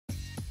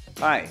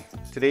Hi,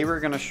 today we're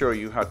going to show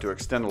you how to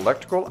extend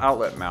electrical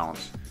outlet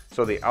mounts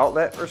so the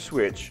outlet or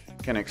switch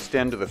can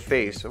extend to the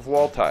face of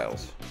wall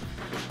tiles.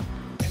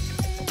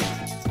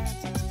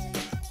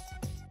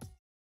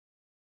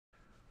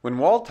 When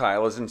wall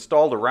tile is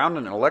installed around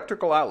an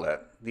electrical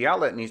outlet, the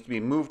outlet needs to be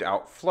moved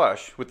out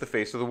flush with the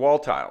face of the wall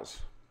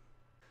tiles.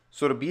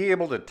 So to be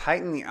able to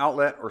tighten the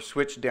outlet or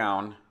switch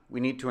down,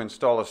 we need to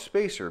install a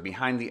spacer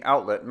behind the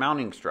outlet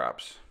mounting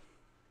straps.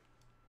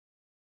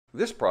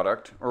 This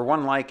product, or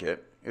one like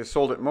it, is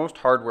sold at most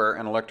hardware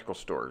and electrical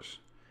stores.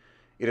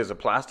 It is a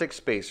plastic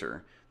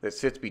spacer that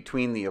sits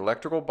between the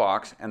electrical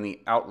box and the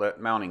outlet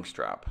mounting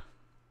strap.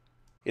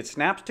 It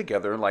snaps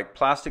together like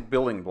plastic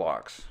building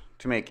blocks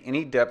to make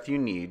any depth you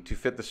need to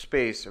fit the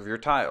space of your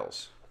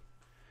tiles.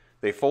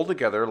 They fold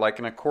together like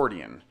an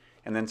accordion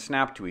and then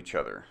snap to each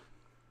other.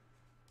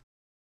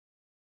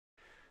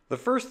 The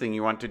first thing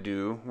you want to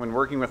do when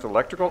working with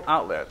electrical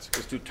outlets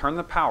is to turn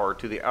the power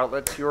to the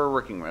outlets you are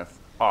working with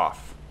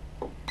off.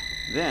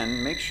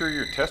 Then make sure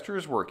your tester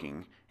is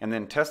working and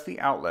then test the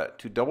outlet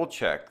to double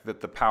check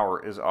that the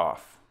power is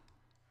off.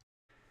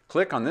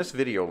 Click on this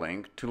video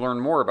link to learn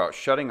more about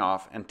shutting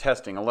off and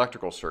testing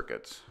electrical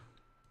circuits.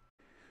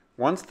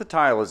 Once the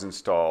tile is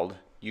installed,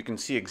 you can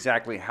see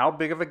exactly how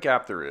big of a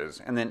gap there is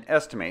and then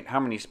estimate how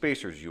many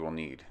spacers you will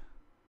need.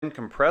 Then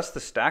compress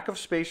the stack of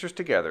spacers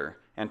together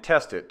and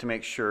test it to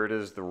make sure it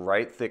is the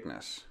right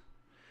thickness.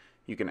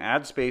 You can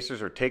add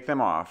spacers or take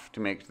them off to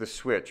make the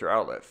switch or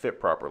outlet fit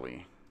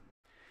properly.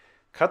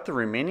 Cut the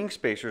remaining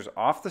spacers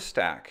off the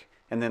stack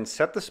and then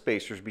set the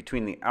spacers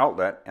between the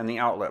outlet and the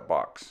outlet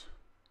box.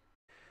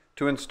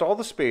 To install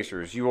the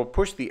spacers, you will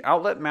push the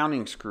outlet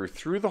mounting screw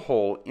through the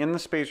hole in the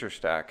spacer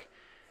stack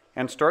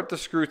and start the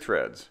screw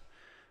threads.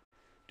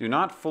 Do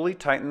not fully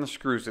tighten the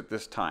screws at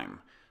this time,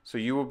 so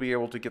you will be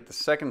able to get the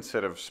second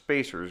set of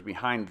spacers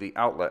behind the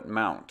outlet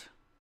mount.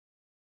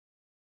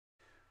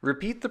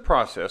 Repeat the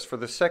process for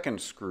the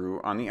second screw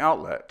on the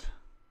outlet.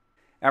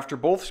 After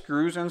both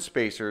screws and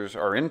spacers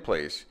are in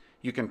place,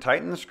 you can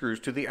tighten the screws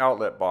to the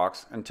outlet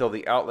box until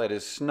the outlet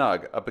is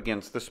snug up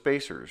against the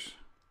spacers.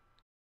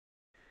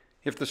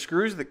 If the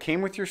screws that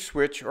came with your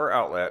switch or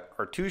outlet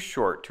are too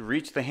short to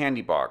reach the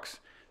handy box,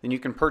 then you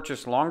can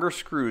purchase longer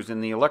screws in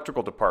the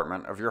electrical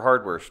department of your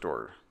hardware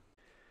store.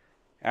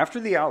 After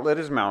the outlet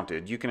is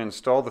mounted, you can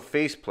install the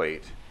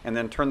faceplate and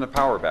then turn the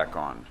power back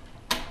on.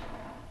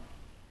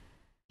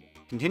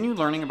 Continue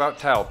learning about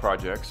tile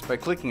projects by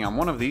clicking on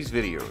one of these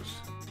videos.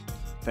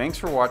 Thanks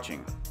for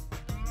watching.